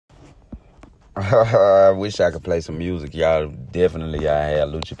I wish I could play some music. Y'all definitely I had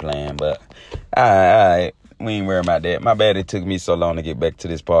Lucci playing, but alright. We ain't worried about that. My bad it took me so long to get back to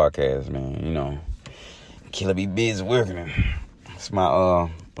this podcast, man. You know, killer be busy working. It's my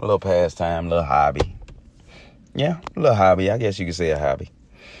little pastime, little hobby. Yeah, little hobby. I guess you could say a hobby.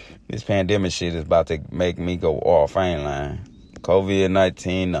 This pandemic shit is about to make me go off. I ain't lying.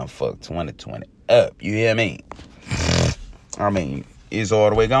 COVID-19 done fucked 2020 up. You hear me? I mean, it's all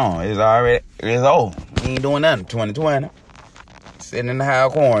the way gone. It's over. We ain't doing nothing. 2020. Sitting in the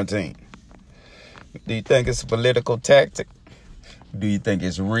house quarantine. Do you think it's a political tactic? Do you think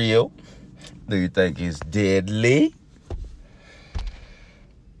it's real? Do you think it's deadly?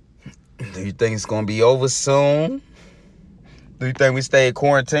 Do you think it's going to be over soon? Do you think we stay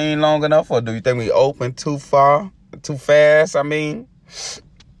quarantined long enough? Or do you think we open too fast? And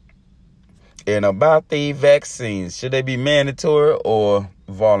about the vaccines, should they be mandatory or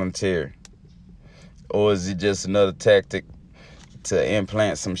voluntary? Or is it just another tactic to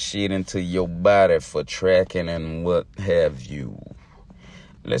implant some shit into your body for tracking and what have you?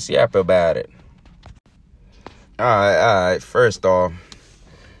 Let's yap about it. All right. First off,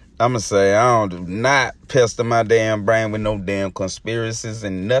 I'm going to say I do not pester my damn brain with no damn conspiracies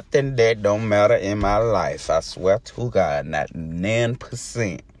and nothing that don't matter in my life. I swear to God, not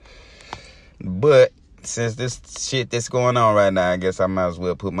 9%. But since this shit that's going on right now, I guess I might as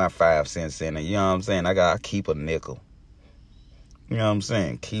well put my 5 cents in it. You know what I'm saying? I got to keep a nickel. You know what I'm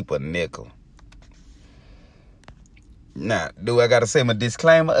saying? Keep a nickel. Now, do I got to say my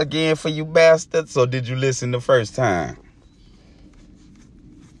disclaimer again for you bastards? Or did you listen the first time?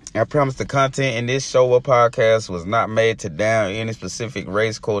 I promise the content in this show or podcast was not made to down any specific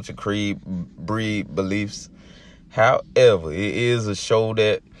race, culture, creed, breed, beliefs. However, it is a show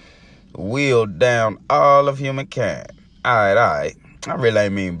that will down all of humankind. All right. I really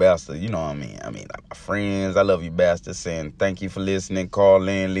ain't mean bastard. You know what I mean? I mean, like my friends, I love you bastards, saying thank you for listening, call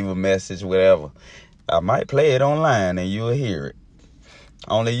in, leave a message, whatever. I might play it online and you'll hear it.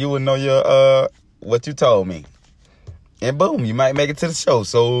 Only you will know your what you told me. And boom, you might make it to the show.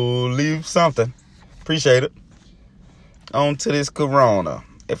 So leave something. Appreciate it. On to this corona.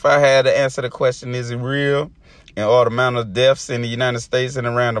 If I had to answer the question, is it real? And all the amount of deaths in the United States and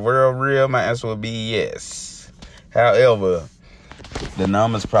around the world real? My answer would be yes. However, the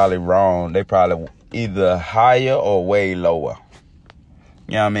numbers probably wrong. They probably either higher or way lower.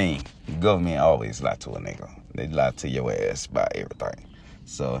 You know what I mean? The government always lie to a nigga. They lie to your ass about everything.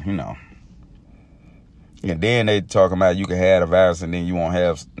 So, you know. And then they talking about you can have the virus and then you won't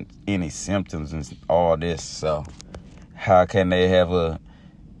have any symptoms and all this. So how can they have a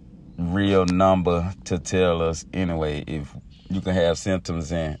real number to tell us anyway if you can have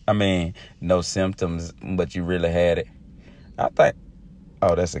symptoms and, no symptoms, but you really had it? I think,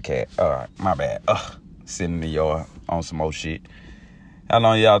 oh, that's a cat. All right, my bad. Sitting in the yard on some old shit. How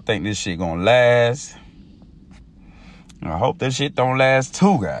long y'all think this shit gonna last? I hope this shit don't last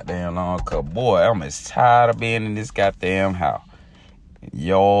too goddamn long, cause boy, I'm as tired of being in this goddamn house.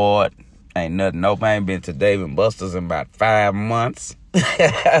 Yard, ain't nothing open. I ain't been to Dave & Buster's in about 5 months.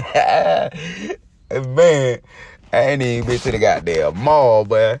 Man, I ain't even been to the goddamn mall,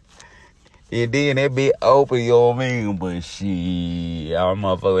 boy. And then that bit open, you know what I mean? But shit, all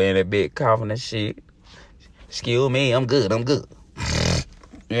motherfucker in that bit coughing and shit. Excuse me, I'm good. You know what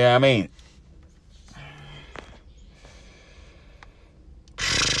I mean?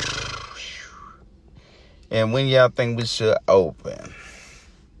 And when y'all think we should open?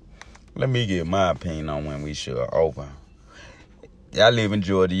 Let me give my opinion on when we should open. Y'all live in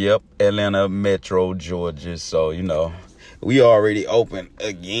Georgia, yep. Atlanta, Metro, Georgia. So, you know, we already open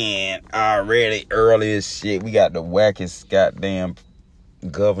again. Already early as shit. We got the wackest goddamn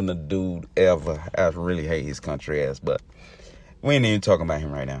governor dude ever. I really hate his country ass, but we ain't even talking about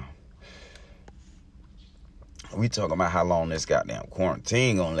him right now. We talking about how long this goddamn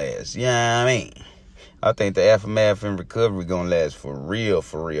quarantine gonna last. You know what I mean? I think the aftermath and recovery gonna last for real,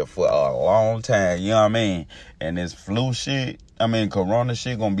 for a long time. You know what I mean? And this flu shit, corona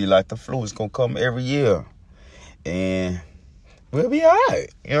shit gonna be like the flu. It's gonna come every year. And we'll be all right.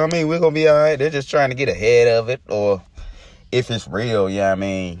 You know what I mean? We're gonna be all right. They're just trying to get ahead of it. Or if it's real, you know what I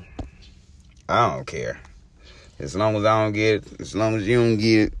mean? I don't care. As long as I don't get it, as long as you don't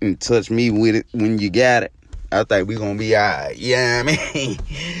get it and touch me with it when you got it, I think we're gonna be all right. You know what I mean?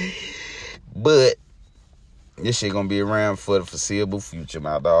 But this shit gonna be around for the foreseeable future,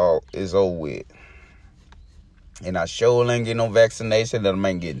 my dog. It's over with. And I sure ain't getting no vaccination. That I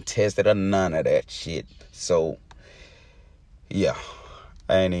ain't getting tested or none of that shit. So, yeah.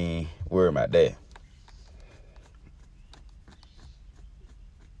 I ain't even worried about that.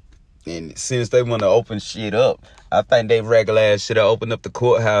 And since they want to open shit up, I think they regular ass should have opened up the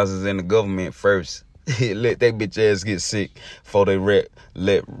courthouses and the government first. Let that bitch ass get sick before they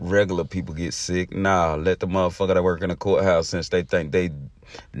let regular people get sick. Nah, let the motherfucker that work in the courthouse, since they think they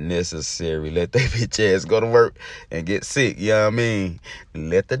necessary, let that bitch ass go to work and get sick. You know what I mean?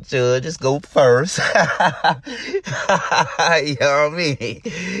 Let the judges go first. You know what I mean?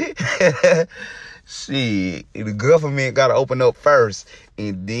 Shit, the government gotta open up first,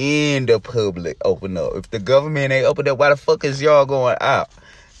 and then the public open up. If the government ain't open up, why the fuck is y'all going out?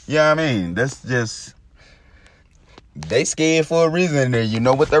 You know what I mean? That's just, they scared for a reason. And you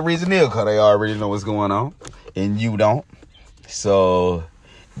know what that reason is, because they already know what's going on, and you don't. So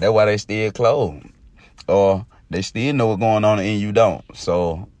that's why they still closed. Or they still know what's going on, and you don't.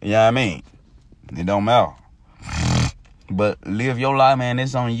 So, you know what I mean? It don't matter. But live your life, man.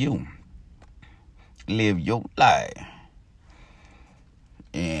 It's on you. Live your life.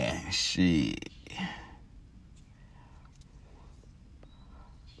 And shit,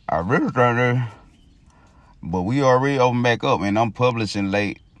 I really think that, but we already open back up, and I'm publishing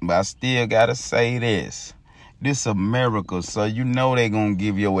late, but I still gotta say this. This America, so you know they gonna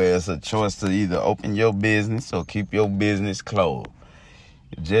give your ass a choice to either open your business or keep your business closed.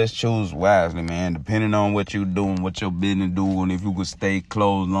 Just choose wisely, man, depending on what you doing, what your business doing. If you could stay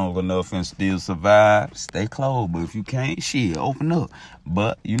closed long enough and still survive, stay closed. But if you can't, shit, open up.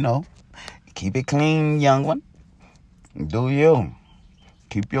 But, you know, keep it clean, young one. Do you.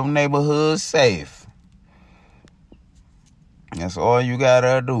 Keep your neighborhood safe. That's all you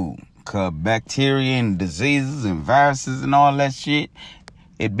gotta do. Cause bacteria and diseases and viruses and all that shit,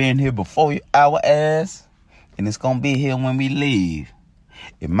 it been here before our ass, and it's gonna be here when we leave.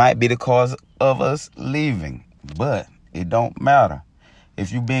 It might be the cause of us leaving, but it don't matter.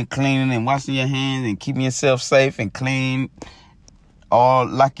 If you've been cleaning and washing your hands and keeping yourself safe and clean, all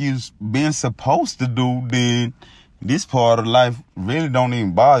like you've been supposed to do, then this part of life really don't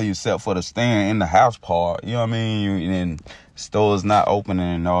even bother yourself for the staying in the house part. You know what I mean? And stores not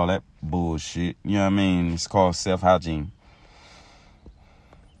opening and all that bullshit. You know what I mean? It's called self-hygiene.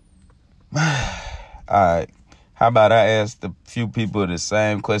 Alright. How about I ask a few people the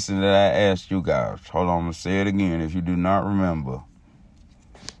same question that I asked you guys? Hold on, I'm going to say it again if you do not remember.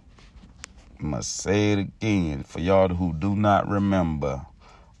 I'm going to say it again for y'all who do not remember.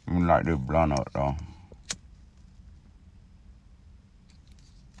 Let me light this blunt up, though.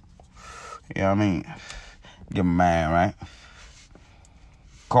 You know what I mean? Get mad, right?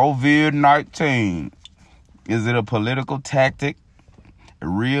 COVID-19. Is it a political tactic?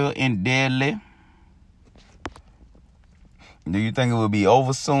 Real and deadly? Do you think it will be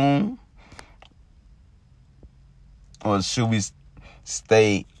over soon? Or should we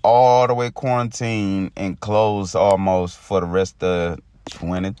stay all the way quarantined and closed almost for the rest of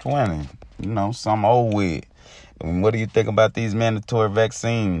 2020? You know, something old with. And what do you think about these mandatory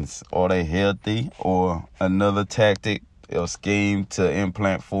vaccines? Are they healthy, or another tactic or scheme to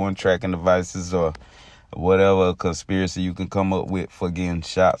implant foreign tracking devices, or whatever conspiracy you can come up with for getting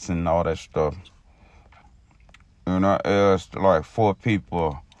shots and all that stuff? And I asked like 4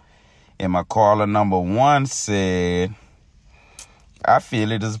 people, and my caller number 1 said, I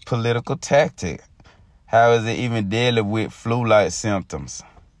feel it is a political tactic. How is it even dealing with flu-like symptoms?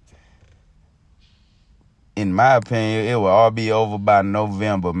 In my opinion, it will all be over by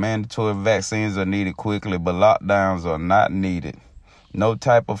November. Mandatory vaccines are needed quickly, but lockdowns are not needed. No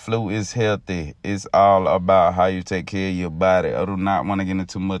type of flu is healthy. It's all about how you take care of your body. I do not want to get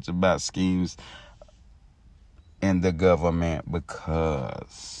into much about schemes in the government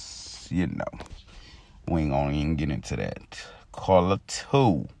because, you know, we ain't gonna even get into that. Caller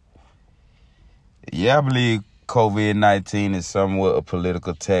 2. Yeah, I believe COVID-19 is somewhat a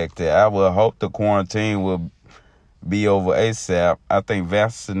political tactic. I would hope the quarantine will be over ASAP. I think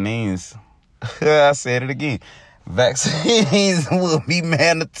vaccines, I said it again, vaccines will be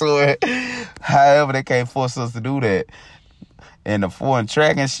mandatory. However, they can't force us to do that. And the foreign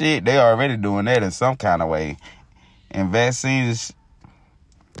tracking shit, they already doing that in some kind of way. And vaccines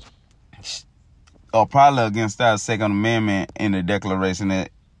are probably against our Second Amendment in the Declaration of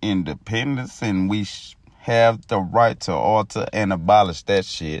Independence, and we have the right to alter and abolish that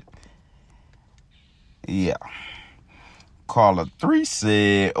shit. Yeah. Caller 3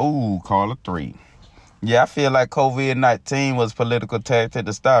 said, Caller 3. Yeah, I feel like COVID-19 was a political tactic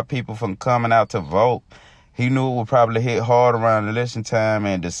to stop people from coming out to vote. He knew it would probably hit hard around election time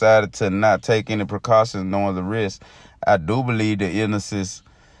and decided to not take any precautions knowing the risk. I do believe the illnesses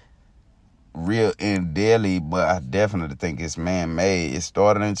real in Delhi, but I definitely think it's man-made. It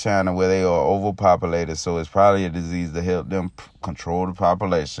started in China where they are overpopulated, so it's probably a disease to help them control the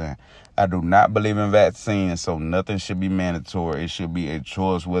population. I do not believe in vaccines, so nothing should be mandatory. It should be a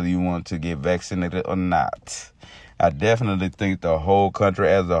choice whether you want to get vaccinated or not. I definitely think the whole country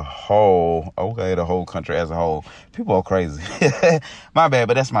as a whole, people are crazy. My bad,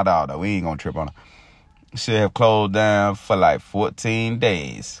 but that's my dog, though. We ain't gonna trip on her. Should have closed down for like 14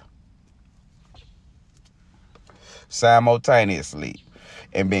 days simultaneously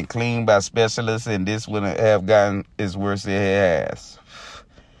and been cleaned by specialists, and this wouldn't have gotten as worse as it has.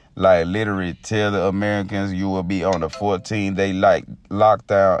 Like, literally tell the Americans you will be on a 14-day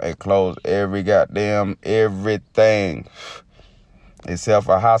lockdown and close everything except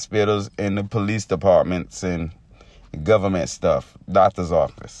for hospitals and the police departments and government stuff, doctor's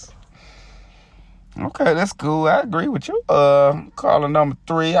office. Okay, that's cool. I agree with you. Caller number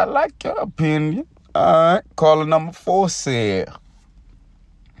 3, I like your opinion. All right. Caller number 4 said,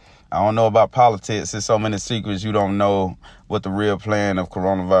 I don't know about politics. There's so many secrets you don't know what the real plan of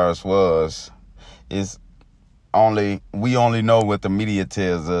coronavirus was. We only know what the media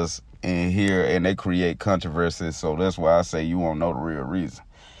tells us in here, and they create controversy. So that's why I say you won't know the real reason.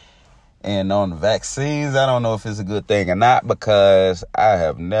 And on the vaccines, I don't know if it's a good thing or not, because I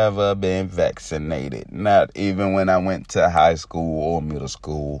have never been vaccinated. Not even when I went to high school or middle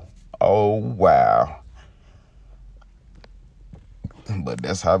school. Oh, wow. But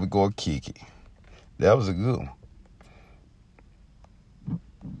that's how we go kick it. That was a good one.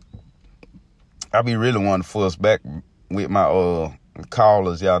 I be really wanting to fuss back with my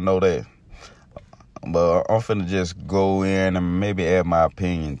callers. Y'all know that. But I'm finna just go in and maybe add my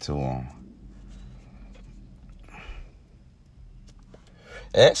opinion to them.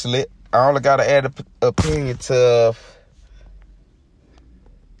 Actually, I only got to add an opinion to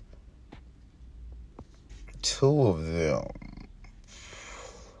 2 of them.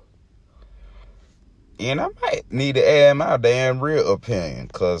 And I might need to add my damn real opinion,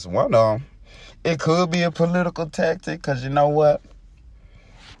 because one of them, it could be a political tactic, because you know what?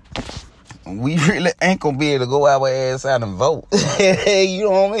 We really ain't going to be able to go our ass out and vote. You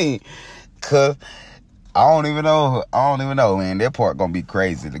know what I mean? Because I don't even know, man. That part going to be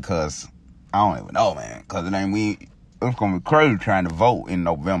crazy, because I don't even know, man. Because it's going to be crazy trying to vote in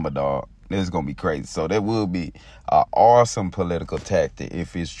November, dog. It's going to be crazy. So that would be an awesome political tactic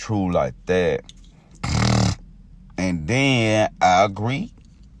if it's true like that. And then I agree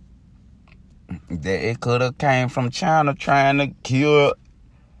that it could have came from China trying to kill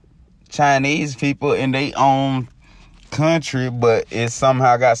Chinese people in their own country, but it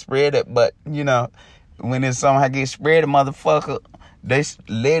somehow got spread. But, you know, when it somehow gets spread, motherfucker, they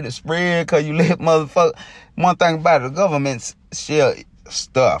let it spread because you let motherfucker. One thing about it, the governments share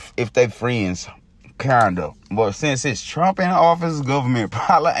stuff if they friends, kind of. But since it's Trump in office, the government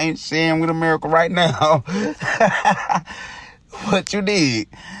probably ain't sharing with America right now. What you did.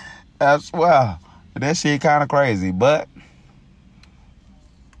 That's wow. That shit kind of crazy, but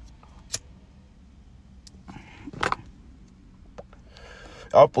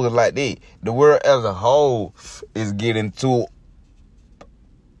I'll put it like this. The world as a whole is getting too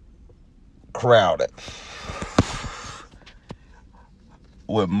crowded.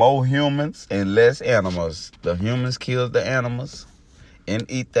 With more humans and less animals. The humans kill the animals and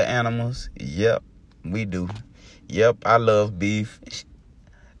eat the animals. Yep, we do. Yep, I love beef.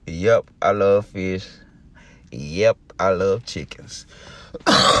 Yep, I love fish. Yep, I love chickens.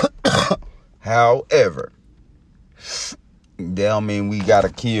 However, that don't mean we gotta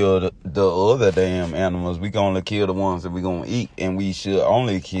kill the other damn animals. We can only kill the ones that we gonna eat, and we should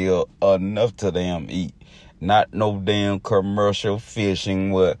only kill enough to damn eat. Not no damn commercial fishing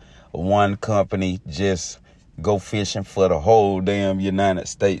where one company just go fishing for the whole damn United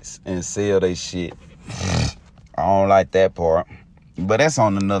States and sell they shit. I don't like that part. But that's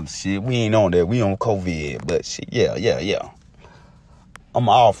on another shit. We ain't on that. We on COVID. But shit, yeah. I'm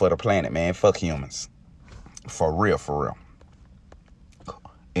all for the planet, man. Fuck humans. For real.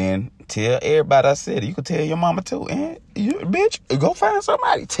 And tell everybody I said it. You can tell your mama too. And you, bitch, go find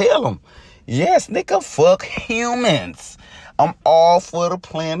somebody. Tell them. Yes, nigga, fuck humans. I'm all for the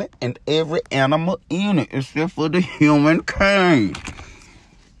planet and every animal in it, except for the humankind.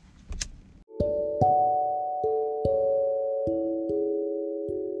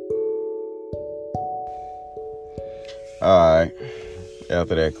 Alright,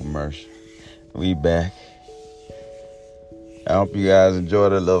 after that commercial, we back. I hope you guys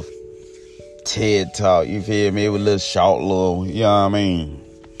enjoyed a little TED Talk, you feel me? With a little short little, you know what I mean?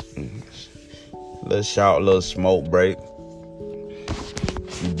 Little short little smoke break.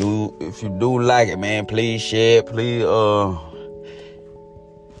 if you do like it, man, please share it. Please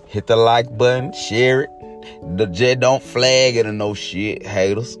hit the like button, share it. Just don't flag it or no shit,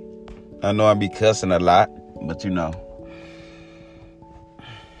 haters. I know I be cussing a lot, but you know.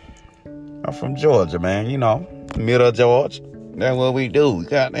 I'm from Georgia, man, you know. Middle of Georgia. That's what we do. We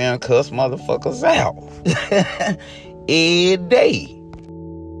goddamn cuss motherfuckers out. Every day.